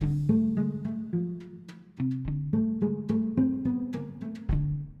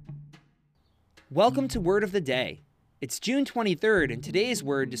Welcome to Word of the Day. It's June 23rd, and today's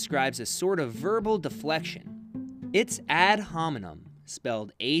word describes a sort of verbal deflection. It's ad hominem,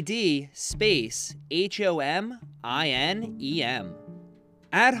 spelled A-D space H-O-M-I-N-E-M.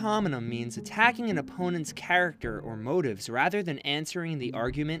 Ad hominem means attacking an opponent's character or motives rather than answering the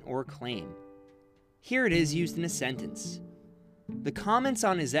argument or claim. Here it is used in a sentence. The comments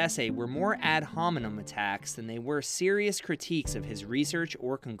on his essay were more ad hominem attacks than they were serious critiques of his research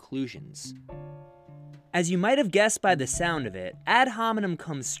or conclusions. As you might have guessed by the sound of it, ad hominem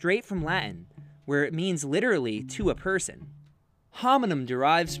comes straight from Latin, where it means literally to a person. Hominem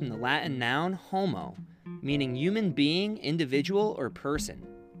derives from the Latin noun homo, meaning human being, individual, or person.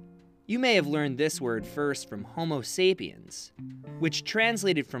 You may have learned this word first from Homo sapiens, which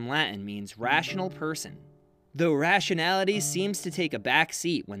translated from Latin means rational person, though rationality seems to take a back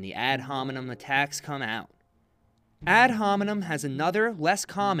seat when the ad hominem attacks come out. Ad hominem has another, less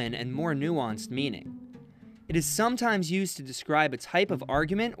common and more nuanced meaning. It is sometimes used to describe a type of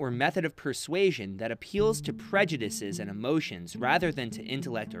argument or method of persuasion that appeals to prejudices and emotions rather than to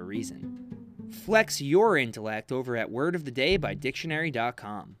intellect or reason. Flex your intellect over at Word of the Day by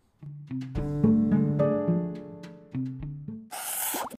Dictionary.com.